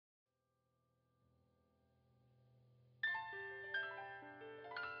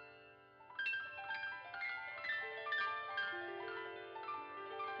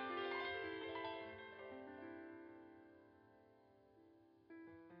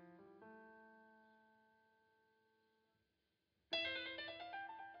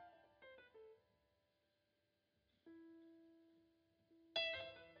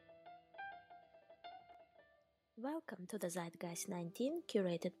Welcome to the Zeitgeist 19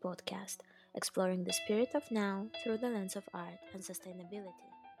 curated podcast, exploring the spirit of now through the lens of art and sustainability.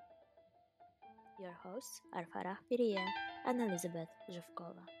 Your hosts are Farah Piria and Elizabeth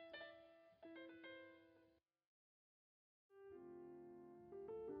Zhevkova.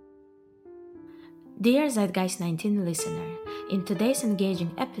 Dear Zeitgeist 19 listener, in today's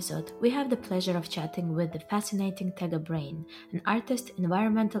engaging episode, we have the pleasure of chatting with the fascinating Tega brain, an artist,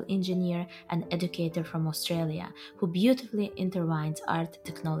 environmental engineer, and educator from Australia who beautifully intertwines art,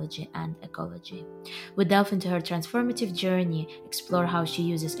 technology, and ecology. We delve into her transformative journey, explore how she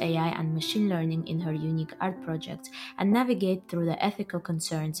uses AI and machine learning in her unique art projects, and navigate through the ethical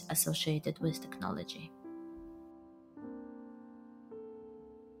concerns associated with technology.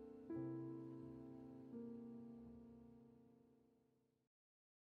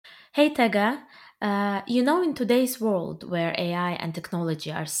 Hey Tega, in today's world where AI and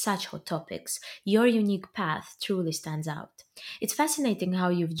technology are such hot topics, your unique path truly stands out. It's fascinating how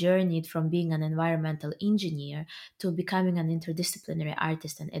you've journeyed from being an environmental engineer to becoming an interdisciplinary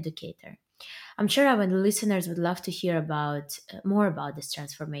artist and educator. I'm sure our listeners would love to hear about more about this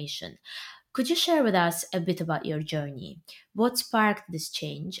transformation. Could you share with us a bit about your journey? What sparked this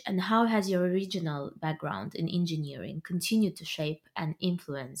change, and how has your original background in engineering continued to shape and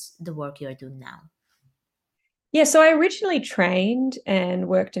influence the work you're doing now? Yeah, so I originally trained and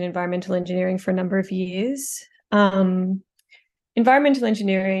worked in environmental engineering for a number of years. Environmental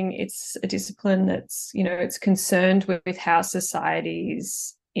engineering, it's a discipline that's, it's concerned with how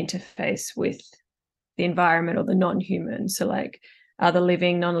societies interface with the environment or the non-human. So like other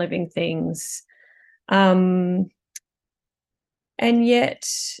living, non-living things. Um, and yet,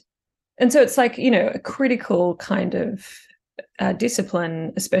 and so it's like, a critical kind of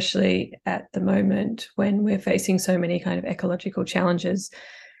discipline, especially at the moment when we're facing so many kind of ecological challenges.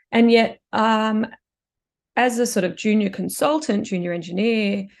 And yet, as a sort of junior consultant, junior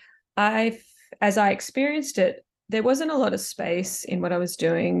engineer, as I experienced it, there wasn't a lot of space in what I was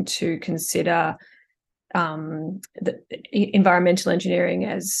doing to consider the environmental engineering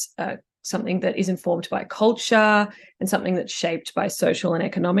as something that is informed by culture and something that's shaped by social and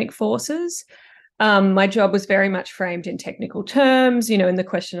economic forces. My job was very much framed in technical terms, in the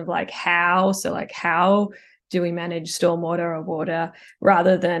question of like how. So like how do we manage stormwater or water,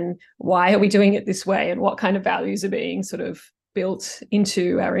 rather than why are we doing it this way and what kind of values are being sort of built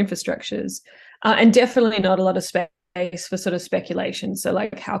into our infrastructures. And definitely not a lot of space for sort of speculation. So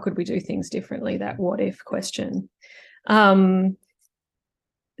like how could we do things differently, that what if question. There's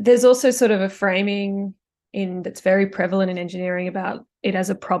also sort of a framing that's very prevalent in engineering about it as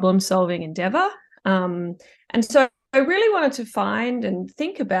a problem solving endeavor. And so I really wanted to find and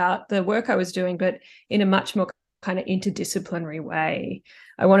think about the work I was doing, but in a much more kind of interdisciplinary way.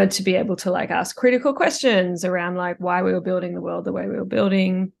 I wanted to be able to like ask critical questions around like why we were building the world the way we were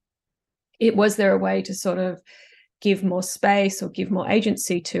building. Was there a way to sort of give more space or give more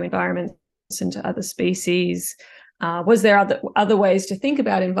agency to environments and to other species? Was there other ways to think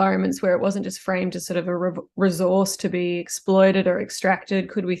about environments where it wasn't just framed as sort of a resource to be exploited or extracted?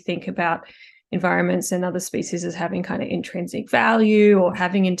 Could we think about environments and other species as having kind of intrinsic value or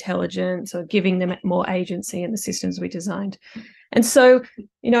having intelligence or giving them more agency in the systems we designed? And so,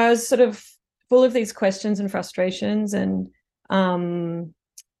 I was sort of full of these questions and frustrations, and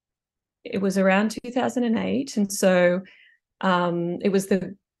it was around 2008. And so it was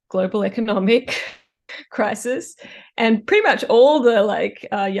the global economic crisis, and pretty much all the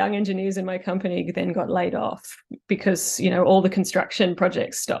young engineers in my company then got laid off because all the construction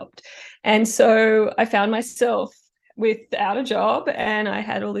projects stopped. And so I found myself without a job, and I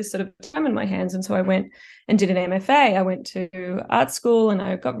had all this sort of time in my hands. And so I went and did an MFA. I went to art school, and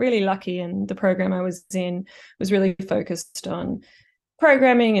I got really lucky, and the program I was in was really focused on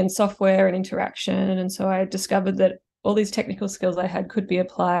programming and software and interaction. And so I discovered that all these technical skills I had could be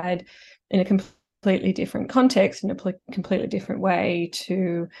applied in a completely different context, in a completely different way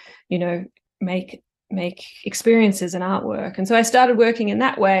to, make experiences and artwork. And so I started working in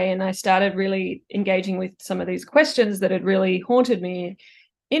that way, and I started really engaging with some of these questions that had really haunted me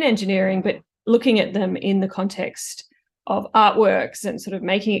in engineering, but looking at them in the context of artworks and sort of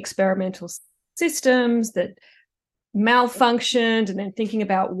making experimental systems that malfunctioned, and then thinking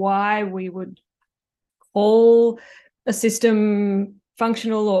about why we would call a system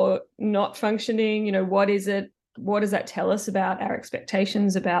functional or not functioning. What is it? What does that tell us about our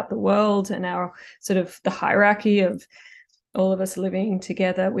expectations about the world and our sort of the hierarchy of all of us living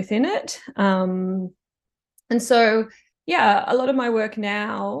together within it? And so, yeah, a lot of my work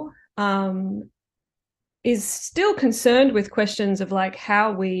now is still concerned with questions of like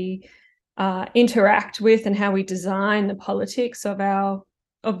how we interact with and how we design the politics of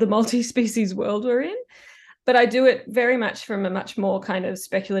the multi-species world we're in. But I do it very much from a much more kind of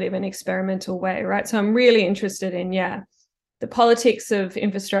speculative and experimental way, right? So I'm really interested in, the politics of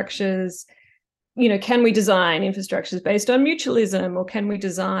infrastructures. Can we design infrastructures based on mutualism, or can we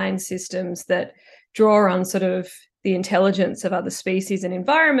design systems that draw on sort of the intelligence of other species and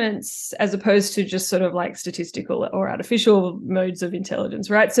environments, as opposed to just sort of like statistical or artificial modes of intelligence,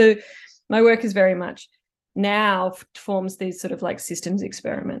 right? So my work is very much now forms these sort of like systems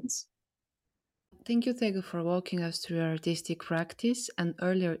experiments. Thank you, Tega, for walking us through your artistic practice and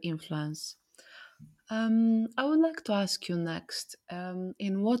earlier influence. I would like to ask you next,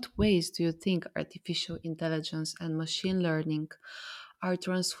 in what ways do you think artificial intelligence and machine learning are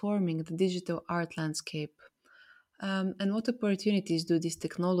transforming the digital art landscape? And what opportunities do these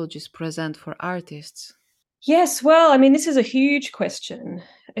technologies present for artists? Yes, well, I mean, this is a huge question.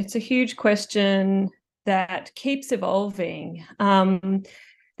 It's a huge question that keeps evolving.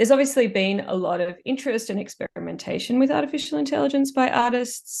 There's obviously been a lot of interest and experimentation with artificial intelligence by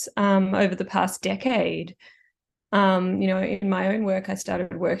artists over the past decade. In my own work, I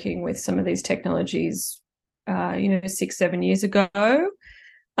started working with some of these technologies, 6, 7 years ago.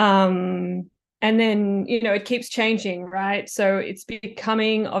 And then, it keeps changing, right? So it's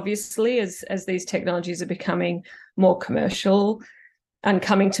becoming, obviously, as these technologies are becoming more commercial and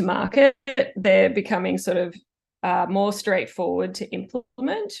coming to market, they're becoming sort of more straightforward to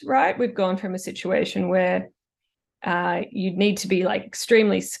implement, right? We've gone from a situation where you'd need to be like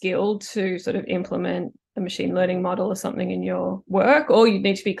extremely skilled to sort of implement a machine learning model or something in your work, or you'd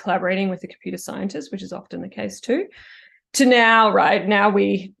need to be collaborating with a computer scientist, which is often the case too, to now, right? Now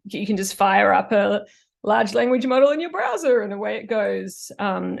you can just fire up a large language model in your browser and away it goes.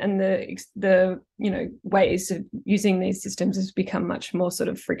 And the ways of using these systems has become much more sort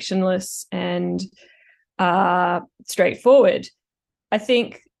of frictionless and straightforward. I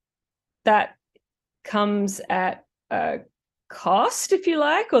think that comes at a cost, if you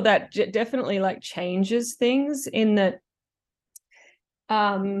like, or that definitely like changes things in that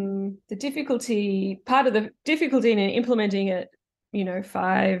part of the difficulty in implementing it,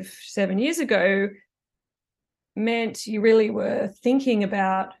 5, 7 years ago, meant you really were thinking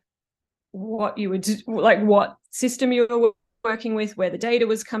about what you would like, what system you were working with, where the data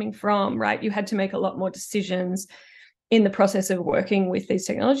was coming from, right? You had to make a lot more decisions in the process of working with these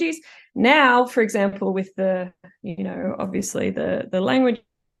technologies. Now, for example, with the, obviously the language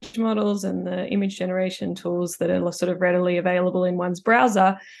models and the image generation tools that are sort of readily available in one's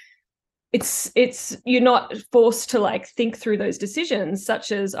browser, it's you're not forced to like think through those decisions,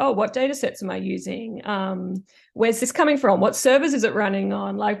 such as, oh, what data sets am I using? Where's this coming from? What servers is it running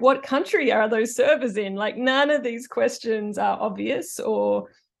on? Like, what country are those servers in? Like, none of these questions are obvious or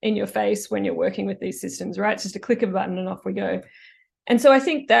in your face when you're working with these systems, right? It's just a click of a button and off we go. And so I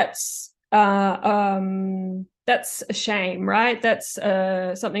think that's a shame, right? That's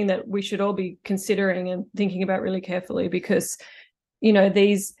something that we should all be considering and thinking about really carefully, because,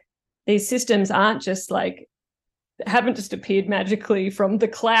 these systems aren't just like, haven't just appeared magically from the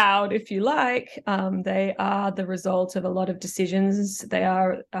cloud, if you like. They are the result of a lot of decisions. They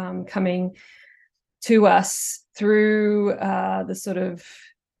are coming to us through the sort of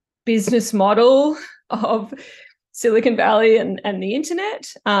business model of Silicon Valley and the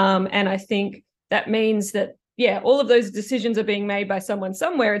internet. And I think that means that, all of those decisions are being made by someone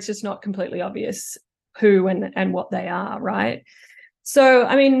somewhere. It's just not completely obvious who and what they are, right? So,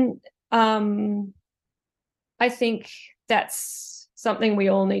 I mean, I think that's something we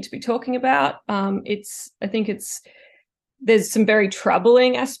all need to be talking about. I think there's some very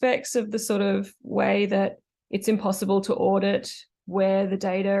troubling aspects of the sort of way that it's impossible to audit where the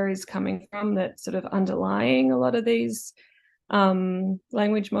data is coming from, that's sort of underlying a lot of these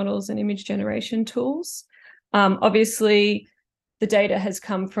language models and image generation tools. Obviously, the data has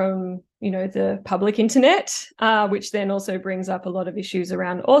come from, the public internet, which then also brings up a lot of issues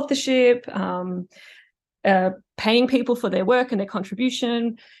around authorship, paying people for their work and their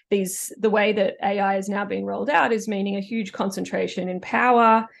contribution. The way that AI is now being rolled out is meaning a huge concentration in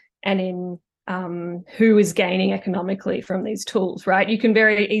power and in who is gaining economically from these tools, right? You can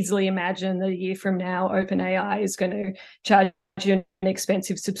very easily imagine that a year from now, OpenAI is going to charge you an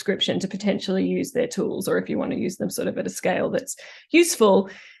expensive subscription to potentially use their tools, or if you want to use them sort of at a scale that's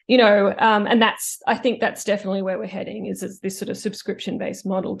useful, and I think that's definitely where we're heading, is this sort of subscription-based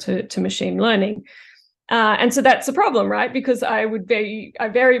model to machine learning. And so that's a problem, right? Because I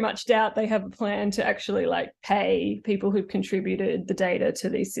very much doubt they have a plan to actually like pay people who've contributed the data to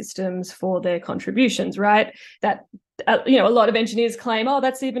these systems for their contributions, right? That, a lot of engineers claim, oh,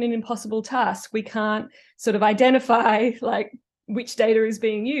 that's even an impossible task. We can't sort of identify like which data is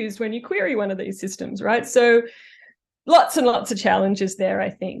being used when you query one of these systems, right? So lots and lots of challenges there, I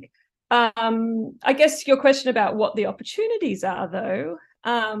think. I guess your question about what the opportunities are, though,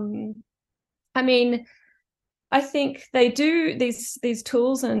 I mean, I think they do these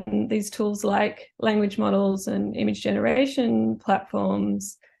tools and these tools like language models and image generation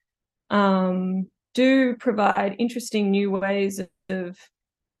platforms do provide interesting new ways of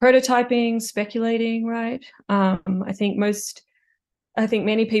prototyping, speculating, right? I think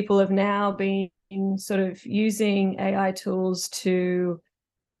many people have now been sort of using AI tools to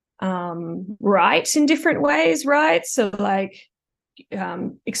write in different ways, right? So like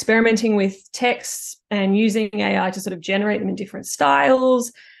experimenting with texts and using AI to sort of generate them in different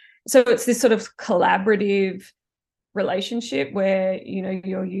styles. So it's this sort of collaborative relationship where,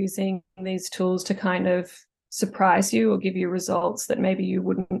 you're using these tools to kind of surprise you or give you results that maybe you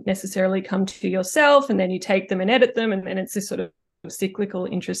wouldn't necessarily come to yourself, and then you take them and edit them, and then it's this sort of cyclical,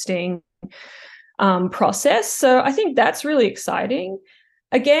 interesting process. So I think that's really exciting.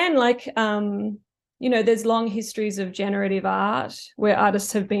 Again, like there's long histories of generative art where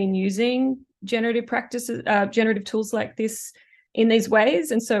artists have been using generative tools like this in these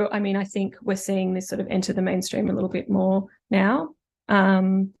ways. And so, I mean, I think we're seeing this sort of enter the mainstream a little bit more now.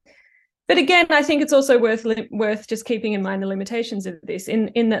 But again, I think it's also worth just keeping in mind the limitations of this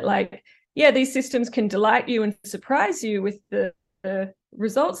in that, like, yeah, these systems can delight you and surprise you with the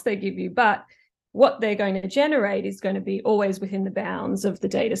results they give you, but what they're going to generate is going to be always within the bounds of the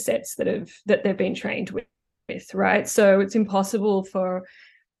data sets that they've been trained with, right? So it's impossible for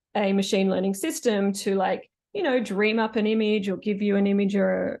a machine learning system to, like, dream up an image or give you an image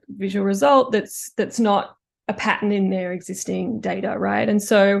or a visual result that's not a pattern in their existing data, right? And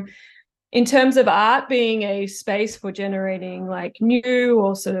so in terms of art being a space for generating like new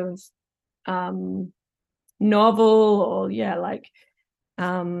or sort of novel or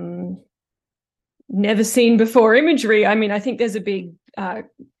never seen before imagery, I mean, I think there's a big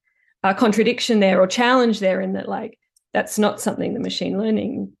contradiction there or challenge there in that, like, that's not something the machine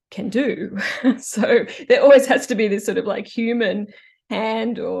learning can do. So there always has to be this sort of like human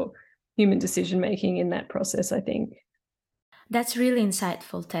hand or human decision making in that process, I think. That's really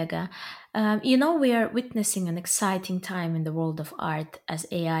insightful, Tega. We are witnessing an exciting time in the world of art as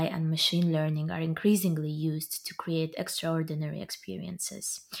AI and machine learning are increasingly used to create extraordinary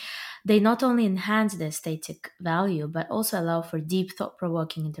experiences. They not only enhance the aesthetic value, but also allow for deep, thought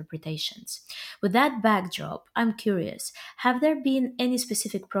provoking interpretations. With that backdrop, I'm curious, have there been any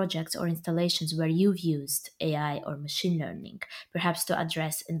specific projects or installations where you've used AI or machine learning, perhaps to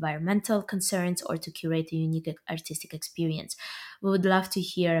address environmental concerns or to curate a unique artistic experience? We would love to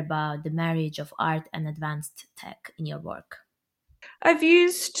hear about the marriage of art and advanced tech in your work. I've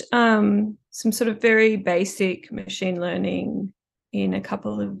used some sort of very basic machine learning in a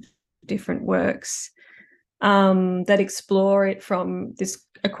couple of different works that explore it from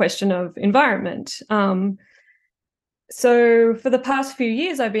a question of environment. So for the past few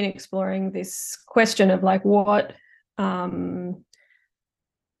years, I've been exploring this question of like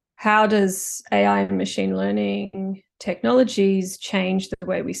how does AI and machine learning technologies change the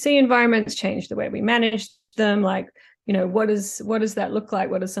way we see environments, change the way we manage them? Like, what does that look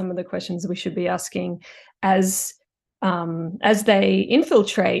like? What are some of the questions we should be asking as they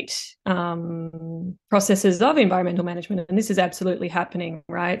infiltrate processes of environmental management? And this is absolutely happening,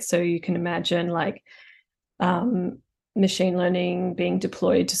 right? So you can imagine like machine learning being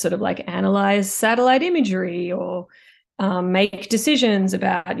deployed to sort of like analyze satellite imagery or make decisions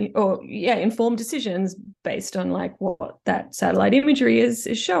about, inform decisions based on like what that satellite imagery is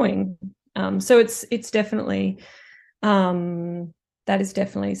showing. So it's definitely that is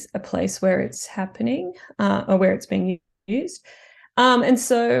definitely a place where it's happening or where it's being used. And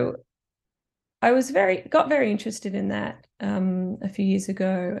so I got very interested in that a few years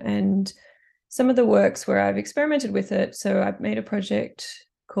ago, and some of the works where I've experimented with it. So I've made a project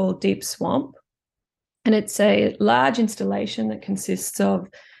called Deep Swamp, and it's a large installation that consists of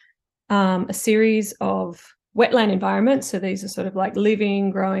a series of wetland environments. So these are sort of like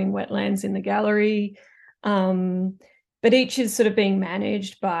living, growing wetlands in the gallery. But each is sort of being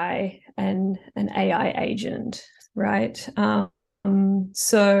managed by an AI agent, right?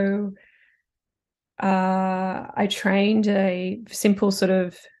 So I trained a simple sort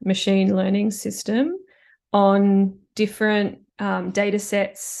of machine learning system on different data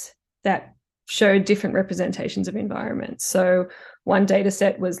sets that showed different representations of environments. So one data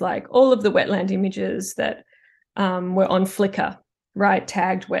set was like all of the wetland images that were on Flickr, right?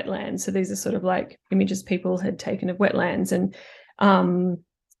 Tagged wetlands. So these are sort of like images people had taken of wetlands. And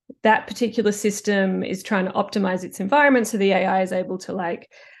that particular system is trying to optimize its environment. So the AI is able to like,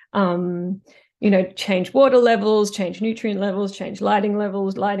 change water levels, change nutrient levels, change lighting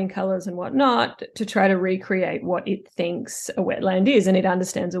levels, lighting colors and whatnot to try to recreate what it thinks a wetland is. And it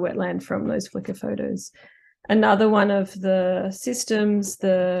understands a wetland from those Flickr photos. Another one of the systems,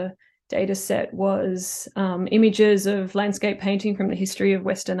 the data set was images of landscape painting from the history of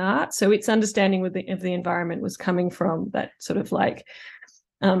Western art. So its understanding of the environment was coming from that sort of like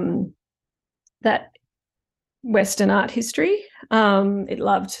that Western art history. It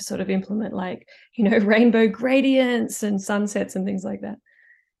loved to sort of implement like, rainbow gradients and sunsets and things like that.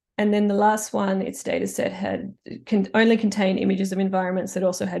 And then the last one, its data set can only contain images of environments that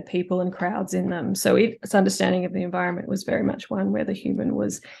also had people and crowds in them. So its understanding of the environment was very much one where the human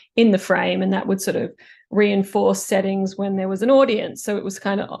was in the frame, and that would sort of reinforce settings when there was an audience. So it was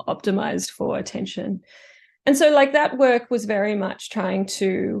kind of optimized for attention. And so like that work was very much trying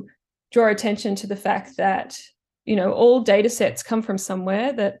to draw attention to the fact that, all data sets come from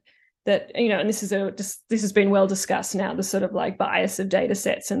somewhere that and this has been well discussed now, the sort of like bias of data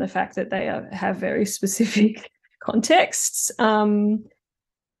sets and the fact that they have very specific contexts. And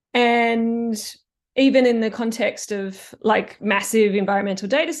even in the context of like massive environmental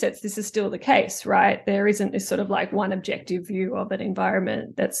data sets, this is still the case, right? There isn't this sort of like one objective view of an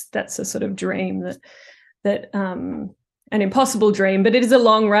environment. That's a sort of dream that an impossible dream, but it is a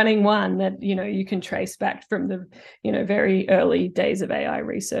long-running one that you can trace back from the very early days of AI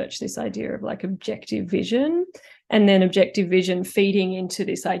research, this idea of like objective vision, and then objective vision feeding into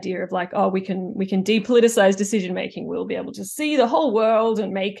this idea of like, oh, we can depoliticize decision making. We'll be able to see the whole world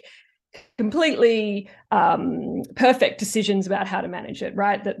and make completely perfect decisions about how to manage it,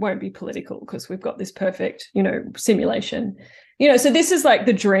 right? That won't be political because we've got this perfect simulation. So this is like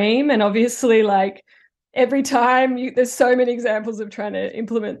the dream, and obviously like every time there's so many examples of trying to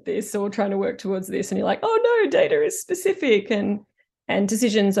implement this or trying to work towards this, and you're like, oh no, data is specific and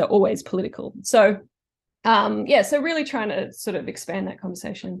decisions are always political. So so really trying to sort of expand that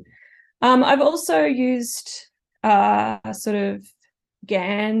conversation. I've also used sort of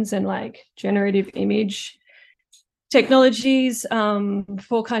GANs and like generative image technologies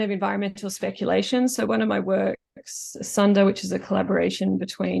for kind of environmental speculation. So one of my works, Sunder, which is a collaboration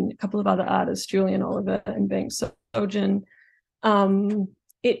between a couple of other artists, Julian Oliver and Ben Sojan,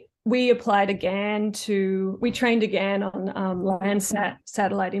 we applied a GAN we trained a GAN on Landsat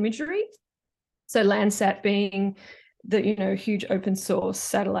satellite imagery. So Landsat being the huge open source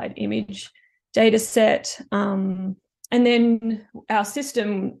satellite image data set. And then our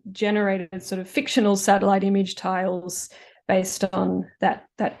system generated sort of fictional satellite image tiles based on that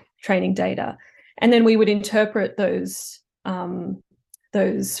training data. And then we would interpret those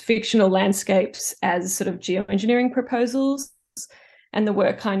fictional landscapes as sort of geoengineering proposals. And the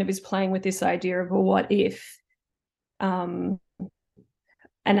work kind of is playing with this idea of, well, what if an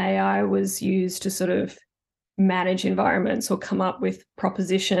AI was used to sort of manage environments or come up with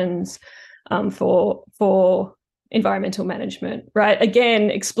propositions for environmental management, right? Again,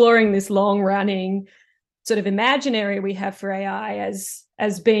 exploring this long-running sort of imaginary we have for AI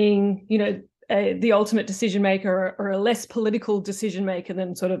as being, the ultimate decision maker or a less political decision maker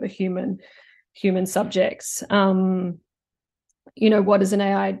than sort of a human subjects. What does an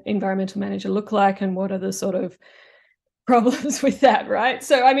AI environmental manager look like, and what are the sort of problems with that, right?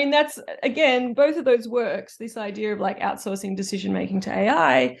 So, I mean, that's, again, both of those works, this idea of like outsourcing decision making to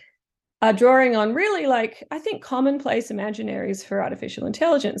AI, are drawing on really like, I think, commonplace imaginaries for artificial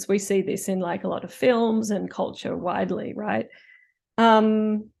intelligence. We see this in like a lot of films and culture widely, right?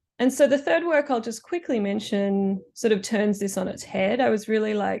 And so the third work I'll just quickly mention sort of turns this on its head. I was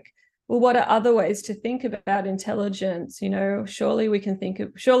really like, well, what are other ways to think about intelligence? Surely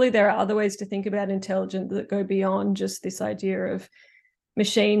there are other ways to think about intelligence that go beyond just this idea of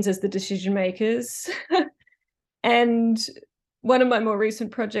machines as the decision makers. And one of my more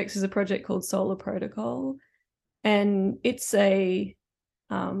recent projects is a project called Solar Protocol, and it's a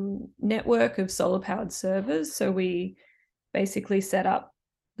network of solar-powered servers. So we basically set up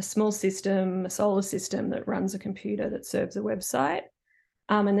a small system, a solar system that runs a computer that serves a website.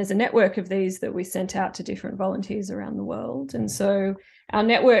 And there's a network of these that we sent out to different volunteers around the world. And so our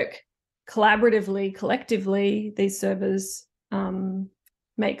network collectively, these servers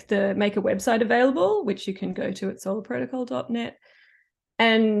make a website available, which you can go to at solarprotocol.net.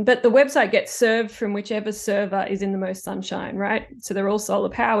 but the website gets served from whichever server is in the most sunshine, right? So they're all solar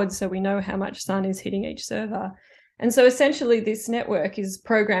powered, so we know how much sun is hitting each server. And so essentially this network is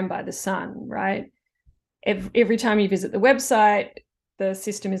programmed by the sun, right? Every time you visit the website, the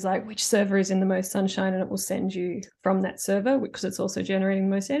system is like, which server is in the most sunshine, and it will send you from that server, because it's also generating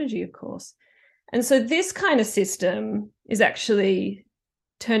the most energy, of course. And so this kind of system is actually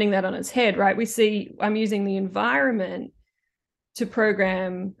turning that on its head, right? I'm using the environment to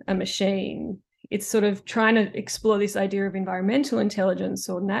program a machine. It's sort of trying to explore this idea of environmental intelligence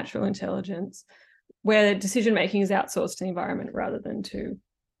or natural intelligence, where decision making is outsourced to the environment rather than to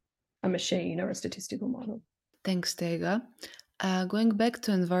a machine or a statistical model. Thanks, Tega. Going back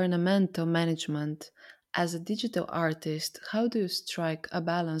to environmental management, as a digital artist, how do you strike a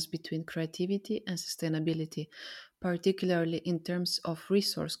balance between creativity and sustainability, particularly in terms of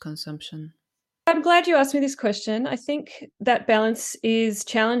resource consumption? I'm glad you asked me this question. I think that balance is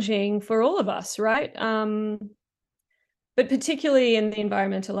challenging for all of us, right? But particularly in the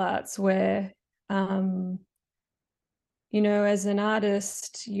environmental arts, where as an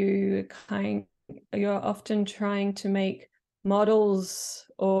artist, you're often trying to make models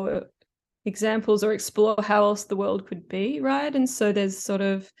or examples or explore how else the world could be, right? And so there's sort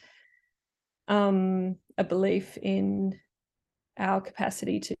of a belief in our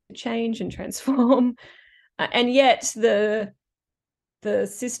capacity to change and transform, and yet the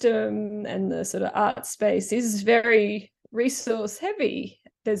system and the sort of art space is very resource heavy.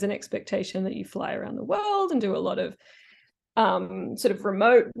 There's an expectation that you fly around the world and do a lot of sort of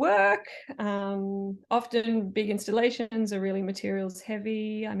remote work. Often big installations are really materials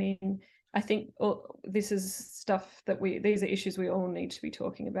heavy. I mean, I think this is stuff that these are issues we all need to be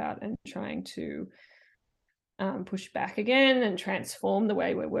talking about and trying to push back again and transform the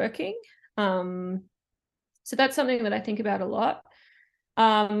way we're working. So that's something that I think about a lot.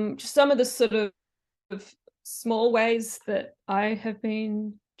 Just some of the sort of small ways that I have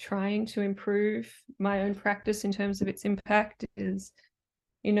been trying to improve my own practice in terms of its impact is,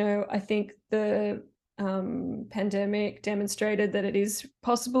 I think the pandemic demonstrated that it is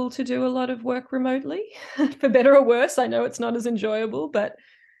possible to do a lot of work remotely, for better or worse. I know it's not as enjoyable, but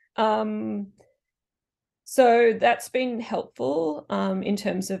so that's been helpful in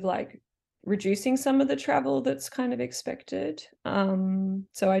terms of like reducing some of the travel that's kind of expected.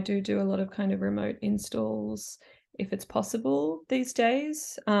 So I do a lot of kind of remote installs if it's possible these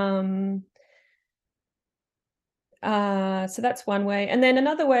days. So that's one way. And then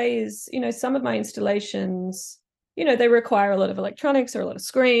another way is, some of my installations, they require a lot of electronics or a lot of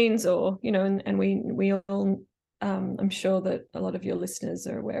screens, or, and we all, I'm sure that a lot of your listeners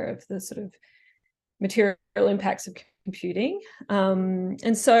are aware of the sort of material impacts of computing.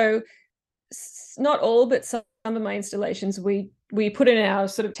 And so not all, but some of my installations, we put in our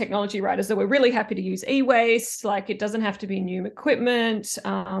sort of technology writers that we're really happy to use e-waste, like it doesn't have to be new equipment.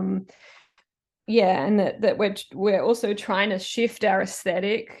 And that we're also trying to shift our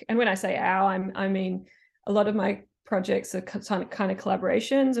aesthetic. And when I say I mean a lot of my projects are kind of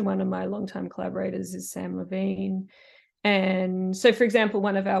collaborations, and one of my longtime collaborators is Sam Levine. And so, for example,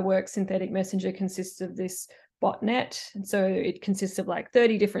 one of our works, Synthetic Messenger, consists of this botnet. And so it consists of like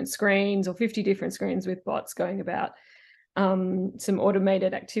 30 different screens or 50 different screens with bots going about some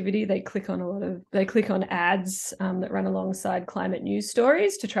automated activity. They click on ads that run alongside climate news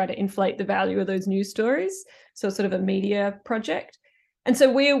stories to try to inflate the value of those news stories. So it's sort of a media project. And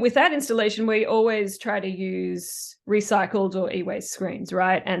so with that installation, we always try to use recycled or e-waste screens,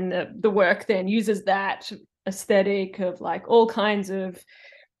 right? And the work then uses that aesthetic of like all kinds of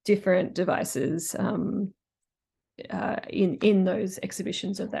different devices in those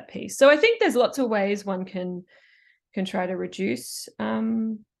exhibitions of that piece. So I think there's lots of ways one can try to reduce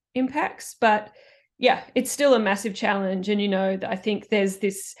impacts, but yeah, it's still a massive challenge. And I think there's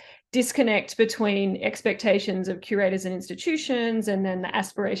this disconnect between expectations of curators and institutions and then the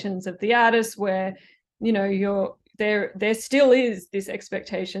aspirations of the artists, where there still is this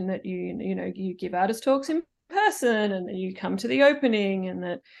expectation that you give artist talks in person and you come to the opening, and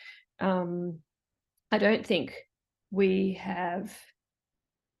that I don't think we have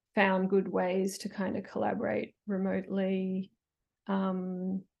found good ways to kind of collaborate remotely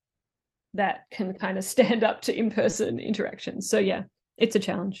that can kind of stand up to in-person interactions. So yeah, it's a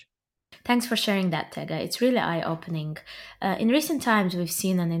challenge. Thanks for sharing that, Tega. It's really eye opening. In recent times, we've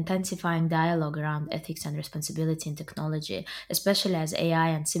seen an intensifying dialogue around ethics and responsibility in technology, especially as AI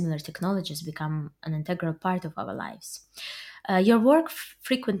and similar technologies become an integral part of our lives. Your work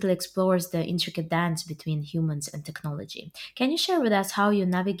frequently explores the intricate dance between humans and technology. Can you share with us how you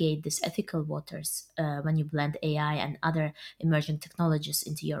navigate these ethical waters when you blend AI and other emerging technologies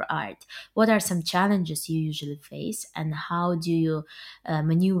into your art? What are some challenges you usually face, and how do you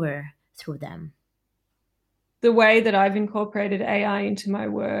maneuver through them? The way that I've incorporated AI into my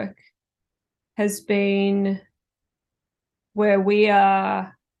work has been where we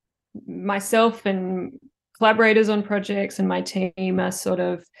are, myself and collaborators on projects and my team are sort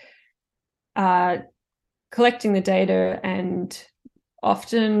of collecting the data and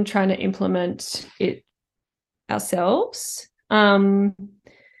often trying to implement it ourselves. So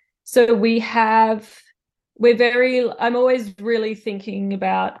I'm always really thinking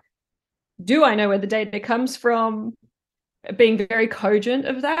about, do I know where the data comes from? Being very cogent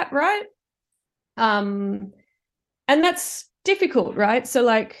of that, right? And that's difficult, right? So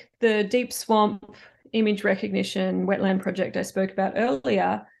like the deep swamp image recognition wetland project I spoke about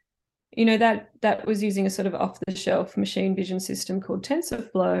earlier, that was using a sort of off-the-shelf machine vision system called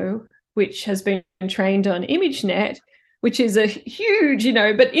TensorFlow, which has been trained on ImageNet, which is a huge,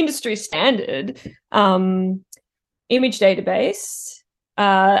 but industry standard image database.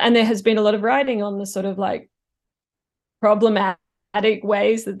 And there has been a lot of writing on the sort of like problematic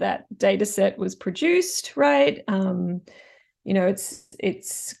ways that data set was produced, right?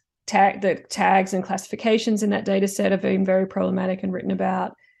 It's the tags and classifications in that data set have been very problematic and written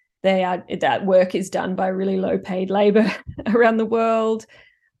about. That work is done by really low paid labor around the world.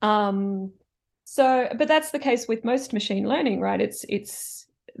 But that's the case with most machine learning, right?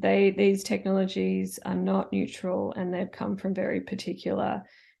 These technologies are not neutral, and they've come from very particular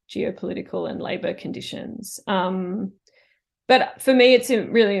geopolitical and labor conditions. But for me, it's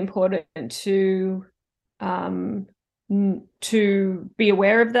really important to be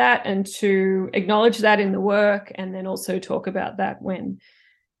aware of that and to acknowledge that in the work, and then also talk about that when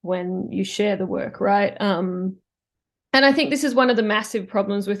you share the work, right? And I think this is one of the massive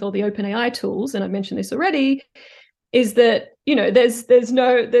problems with all the OpenAI tools, and I've mentioned this already, is that there's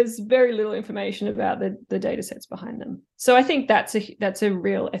very little information about the data sets behind them. So I think that's a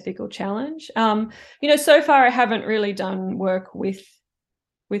real ethical challenge. So far I haven't really done work with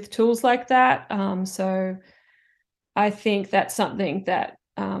tools like that. So I think that's something that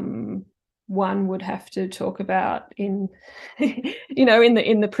one would have to talk about in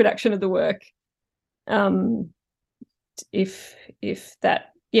in the production of the work.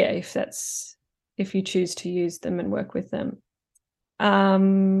 If you choose to use them and work with them.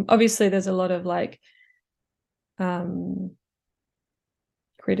 Obviously there's a lot of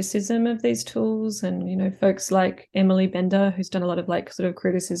criticism of these tools, and folks like Emily Bender, who's done a lot of sort of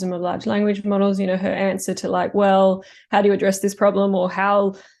criticism of large language models. Her answer to well, how do you address this problem, or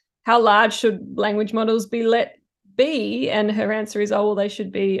how large should language models be let be? And her answer is, oh well, they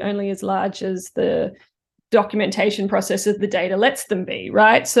should be only as large as the documentation process of the data lets them be,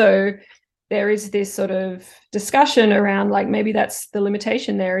 right? So there is this sort of discussion around maybe that's the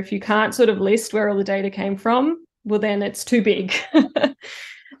limitation there. If you can't sort of list where all the data came from, well, then it's too big.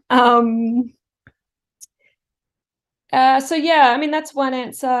 So yeah, that's one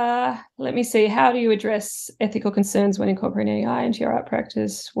answer. Let me see. How do you address ethical concerns when incorporating AI into your art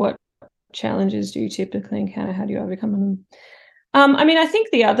practice? What challenges do you typically encounter? How do you overcome them? I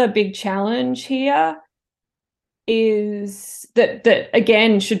think the other big challenge here is that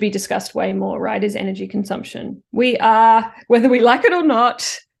again should be discussed way more, right, is energy consumption. We are, whether we like it or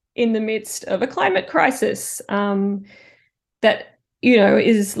not, in the midst of a climate crisis that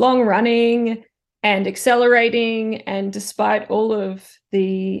is long running and accelerating, and despite all of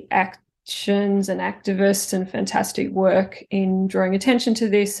the actions and activists and fantastic work in drawing attention to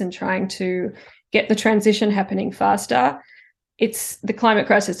this and trying to get the transition happening faster, the climate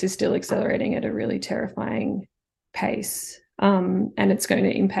crisis is still accelerating at a really terrifying pace, and it's going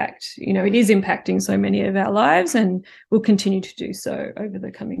to impact, it is impacting so many of our lives and will continue to do so over the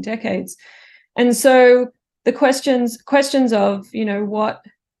coming decades. And so the questions of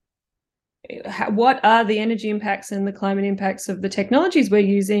what are the energy impacts and the climate impacts of the technologies we're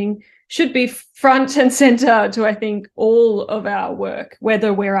using should be front and center to, I think, all of our work,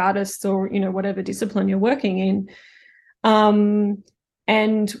 whether we're artists or whatever discipline you're working in.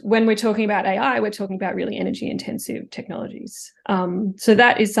 And when we're talking about AI, we're talking about really energy-intensive technologies. So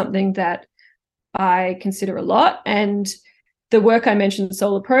that is something that I consider a lot. And the work I mentioned,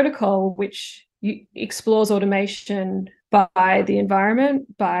 Solar Protocol, which explores automation by the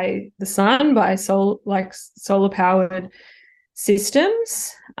environment, by the sun, by solar-powered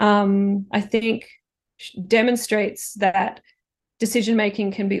systems, I think demonstrates that decision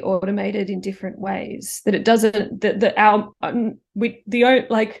making can be automated in different ways. That it doesn't that our we the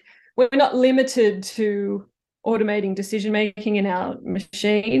like we're not limited to automating decision making in our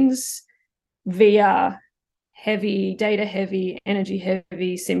machines via heavy data heavy energy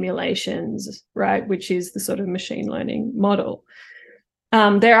heavy simulations, right, which is the sort of machine learning model.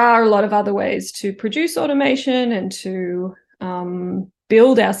 There are a lot of other ways to produce automation and to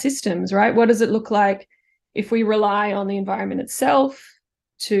build our systems, right? What does it look like if we rely on the environment itself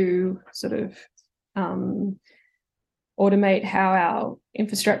to sort of automate how our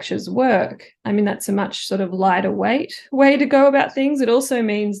infrastructures work? I mean, that's a much sort of lighter weight way to go about things. It also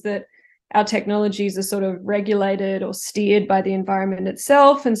means that our technologies are sort of regulated or steered by the environment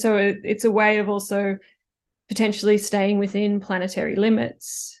itself. And so it's a way of also potentially staying within planetary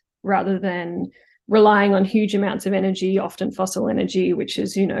limits rather than relying on huge amounts of energy, often fossil energy, which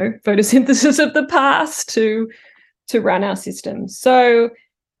is, photosynthesis of the past to run our systems. So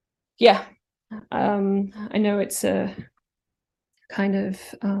yeah, I know it's a kind of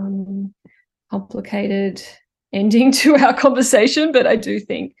complicated ending to our conversation, but I do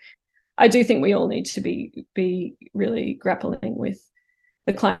think we all need to be really grappling with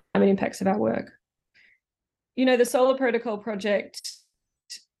the climate impacts of our work. The Solar Protocol project,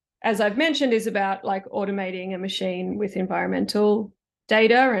 as I've mentioned, is about like automating a machine with environmental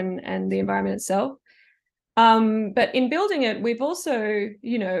data and the environment itself. But in building it, we've also,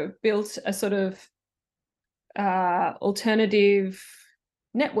 built a sort of alternative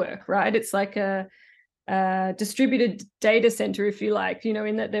network, right? It's like a distributed data center, if you like,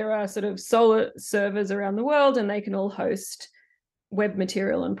 in that there are sort of solar servers around the world and they can all host web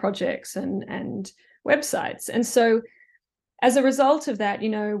material and projects and websites. And so as a result of that,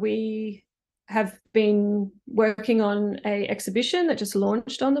 we have been working on an exhibition that just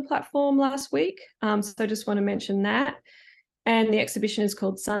launched on the platform last week. So I just want to mention that. And the exhibition is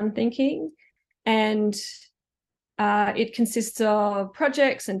called Sun Thinking. And it consists of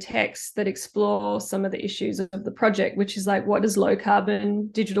projects and texts that explore some of the issues of the project, which is like, what does low carbon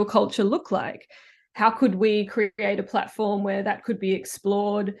digital culture look like? How could we create a platform where that could be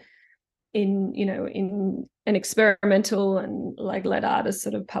explored in an experimental and like let artists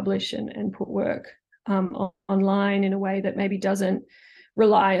sort of publish and put work online in a way that maybe doesn't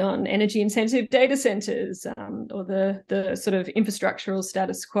rely on energy intensive data centers or the sort of infrastructural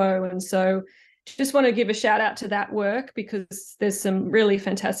status quo. And so just want to give a shout out to that work because there's some really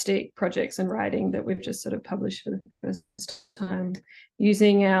fantastic projects and writing that we've just sort of published for the first time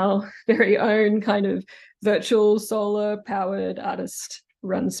using our very own kind of virtual solar powered artist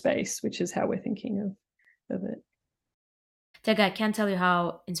run space, which is how we're thinking of it. Tega, I can't tell you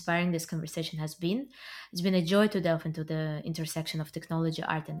how inspiring this conversation has been. It's been a joy to delve into the intersection of technology,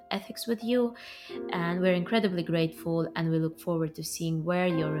 art, and ethics with you, and we're incredibly grateful and we look forward to seeing where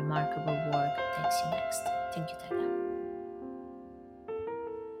your remarkable work takes you next. Thank you, Tega.